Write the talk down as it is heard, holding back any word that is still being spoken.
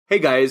Hey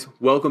guys,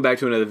 welcome back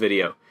to another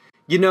video.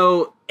 You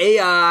know,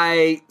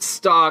 AI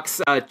stocks,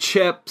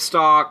 chip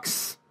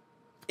stocks,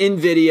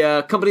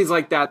 Nvidia, companies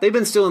like that, they've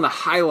been still in the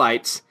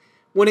highlights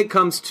when it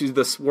comes to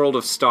this world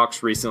of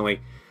stocks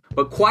recently.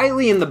 But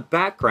quietly in the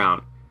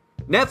background,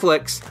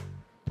 Netflix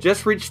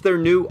just reached their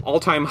new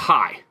all-time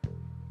high.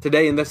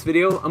 Today in this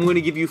video, I'm going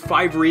to give you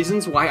 5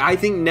 reasons why I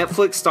think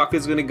Netflix stock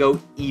is going to go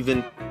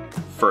even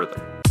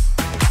further.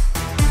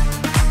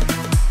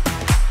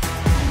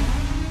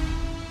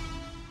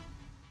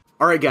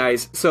 Alright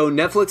guys, so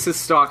Netflix's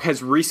stock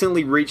has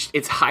recently reached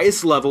its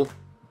highest level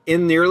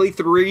in nearly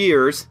 3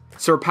 years,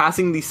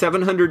 surpassing the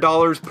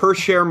 $700 per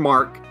share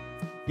mark.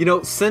 You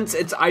know, since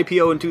its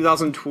IPO in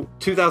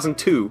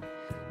 2002,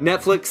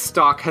 Netflix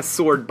stock has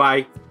soared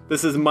by,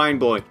 this is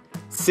mind-blowing,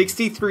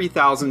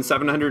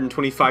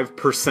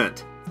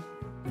 63,725%.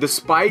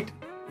 Despite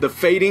the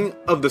fading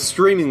of the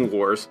streaming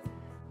wars,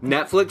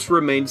 Netflix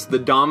remains the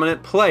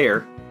dominant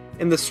player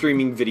in the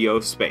streaming video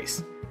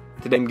space.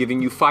 Today I'm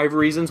giving you 5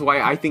 reasons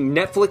why I think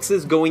Netflix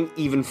is going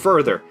even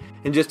further.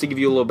 And just to give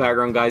you a little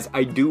background guys,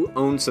 I do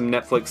own some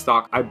Netflix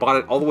stock. I bought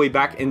it all the way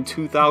back in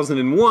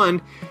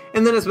 2001,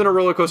 and then it's been a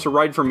roller coaster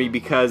ride for me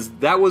because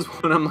that was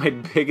one of my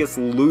biggest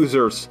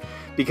losers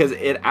because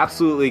it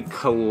absolutely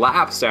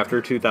collapsed after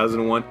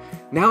 2001.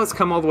 Now it's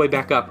come all the way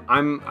back up.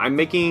 I'm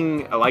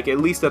making like at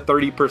least a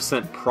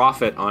 30%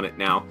 profit on it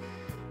now.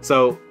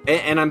 So,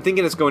 and I'm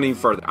thinking it's going even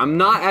further. I'm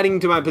not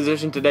adding to my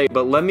position today,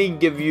 but let me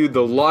give you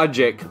the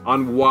logic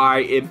on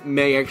why it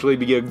may actually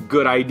be a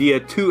good idea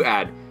to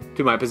add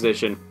to my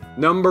position.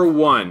 Number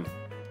 1,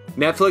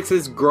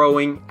 Netflix's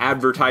growing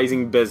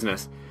advertising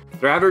business.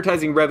 Their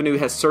advertising revenue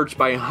has surged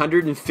by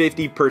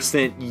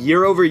 150%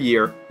 year over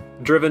year,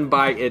 driven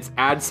by its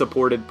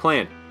ad-supported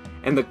plan.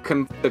 And the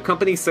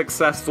company's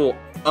successful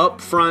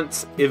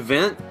Upfronts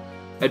event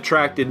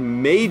attracted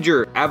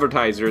major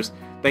advertisers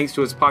thanks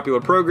to its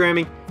popular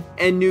programming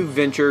and new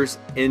ventures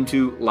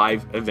into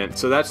live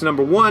events. So that's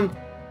number 1,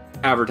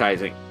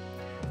 advertising.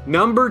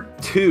 Number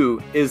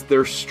 2 is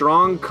their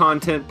strong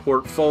content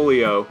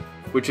portfolio,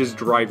 which is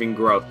driving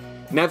growth.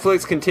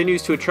 Netflix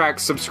continues to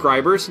attract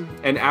subscribers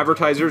and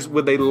advertisers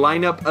with a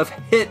lineup of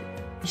hit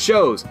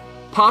shows.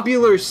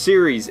 Popular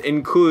series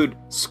include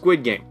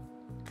Squid Game,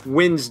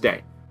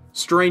 Wednesday,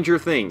 Stranger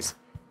Things,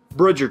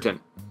 Bridgerton,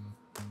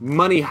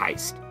 Money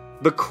Heist,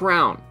 The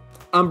Crown,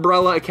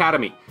 Umbrella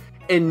Academy.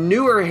 And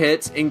newer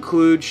hits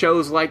include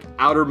shows like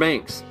Outer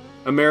Banks,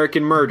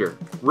 American Murder,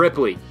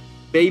 Ripley,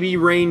 Baby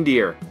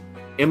Reindeer,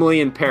 Emily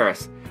in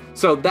Paris.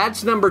 So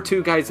that's number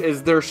 2, guys,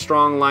 is their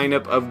strong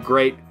lineup of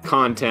great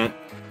content.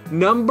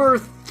 Number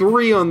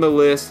 3 on the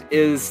list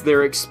is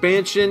their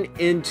expansion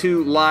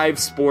into live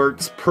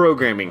sports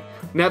programming.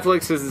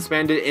 Netflix has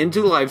expanded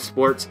into live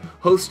sports,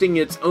 hosting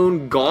its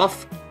own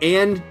golf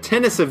and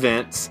tennis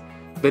events,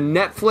 the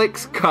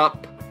Netflix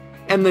Cup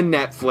and the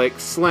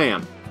Netflix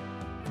Slam.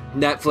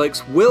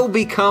 Netflix will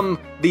become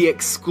the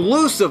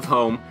exclusive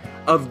home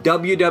of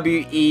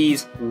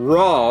WWE's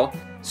Raw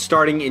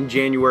starting in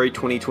January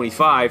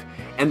 2025,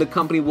 and the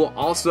company will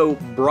also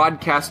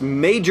broadcast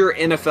major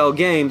NFL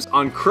games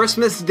on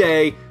Christmas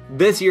Day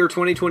this year,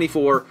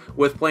 2024,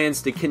 with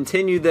plans to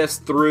continue this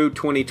through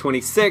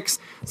 2026.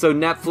 So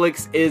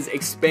Netflix is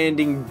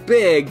expanding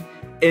big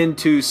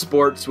into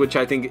sports, which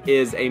I think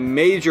is a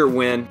major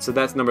win. So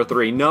that's number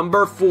 3.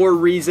 Number 4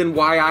 reason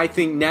why I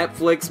think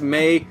Netflix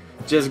may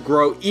just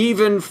grow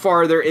even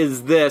farther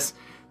is this: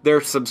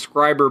 their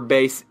subscriber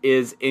base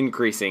is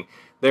increasing.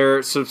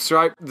 Their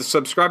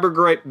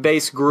subscriber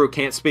base grew,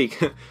 can't speak.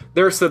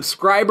 Their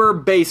subscriber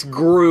base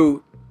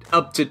grew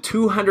up to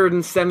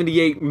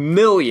 278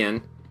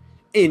 million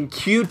in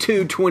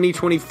Q2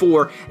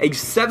 2024, a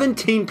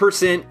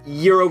 17%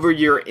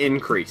 year-over-year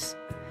increase.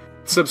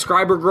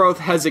 Subscriber growth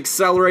has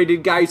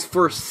accelerated, guys,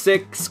 for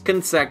 6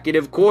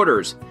 consecutive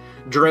quarters,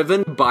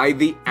 driven by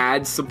the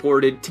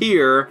ad-supported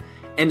tier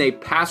and a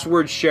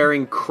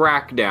password-sharing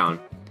crackdown.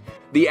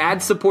 The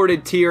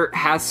ad-supported tier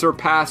has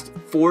surpassed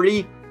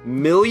 40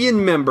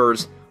 million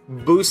members,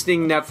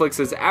 boosting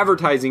Netflix's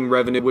advertising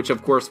revenue, which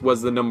of course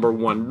was the number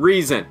 1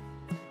 reason.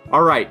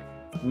 Alright,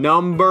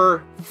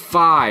 number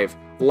 5,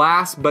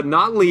 last but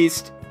not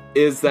least,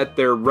 is that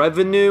their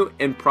revenue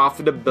and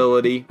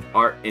profitability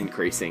are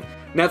increasing.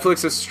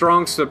 Netflix's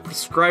strong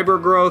subscriber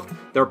growth,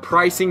 their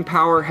pricing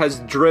power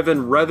has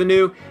driven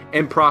revenue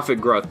and profit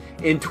growth.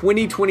 In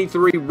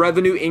 2023,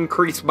 revenue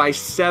increased by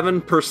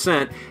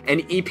 7%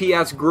 and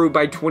EPS grew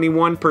by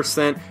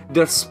 21%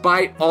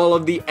 despite all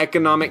of the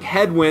economic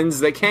headwinds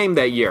that came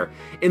that year.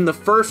 In the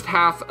first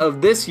half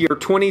of this year,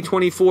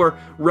 2024,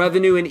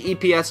 revenue and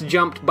EPS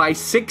jumped by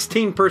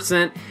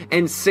 16%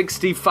 and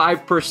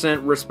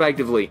 65%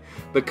 respectively.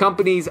 The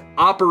company's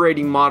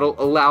operating model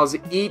allows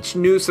each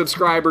new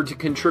subscriber to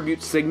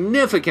contribute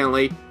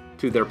significantly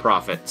to their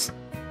profits.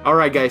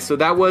 Alright guys, so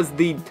that was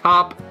the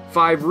top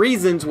 5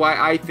 reasons why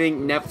I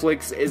think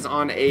Netflix is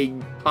on a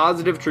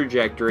positive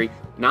trajectory.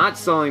 Not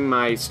selling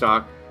my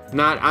stock.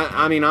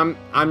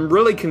 I'm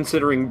really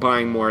considering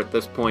buying more at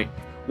this point.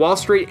 Wall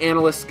Street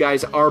analysts,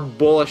 guys, are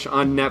bullish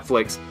on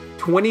Netflix.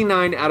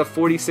 29 out of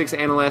 46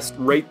 analysts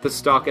rate the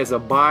stock as a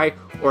buy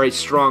or a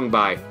strong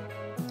buy.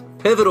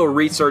 Pivotal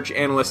research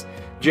analyst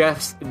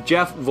Jeff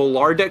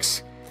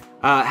Volardix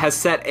has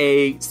set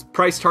a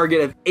price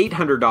target of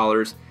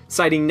 $800,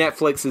 citing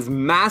Netflix's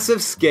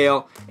massive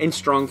scale and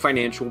strong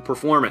financial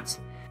performance.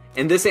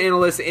 And this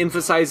analyst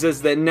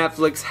emphasizes that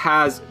Netflix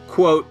has,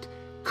 quote,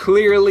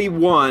 clearly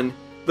won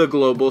the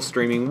global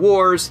streaming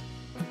wars,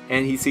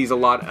 and he sees a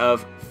lot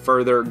of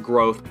further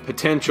growth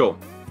potential.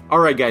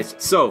 Alright guys,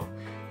 so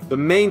the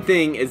main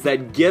thing is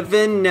that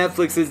given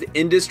Netflix's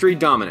industry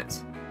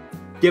dominance,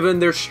 given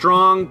their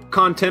strong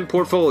content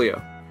portfolio,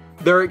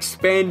 their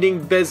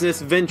expanding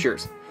business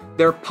ventures,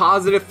 their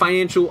positive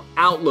financial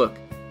outlook,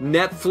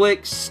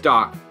 Netflix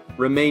stock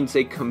remains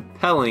a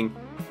compelling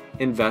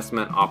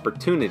investment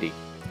opportunity.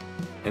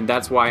 And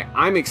that's why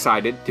I'm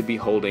excited to be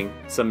holding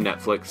some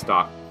Netflix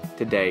stock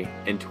today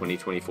in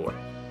 2024.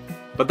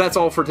 But that's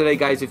all for today,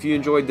 guys. If you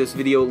enjoyed this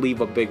video, leave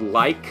a big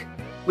like.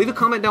 Leave a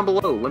comment down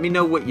below. Let me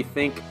know what you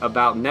think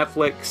about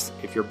Netflix,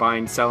 if you're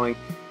buying, selling,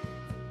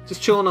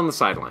 just chilling on the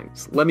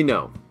sidelines. Let me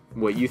know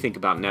what you think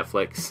about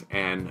Netflix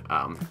and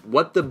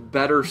what the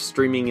better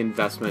streaming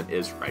investment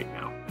is right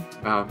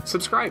now.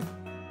 Subscribe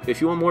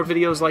if you want more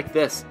videos like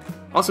this.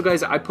 Also,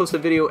 guys, I post a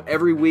video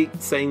every week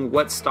saying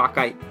what stock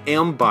I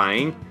am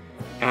buying,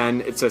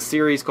 and it's a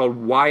series called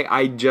Why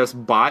I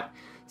Just Bought.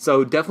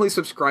 So definitely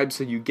subscribe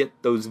so you get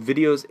those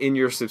videos in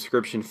your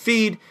subscription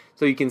feed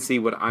so you can see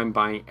what I'm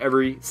buying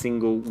every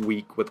single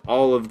week with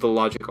all of the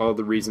logic, all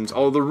the reasons,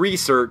 all the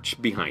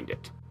research behind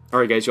it.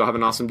 Alright guys, you'll have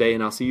an awesome day,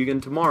 and I'll see you again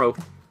tomorrow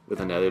with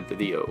another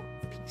video.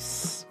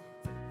 Peace.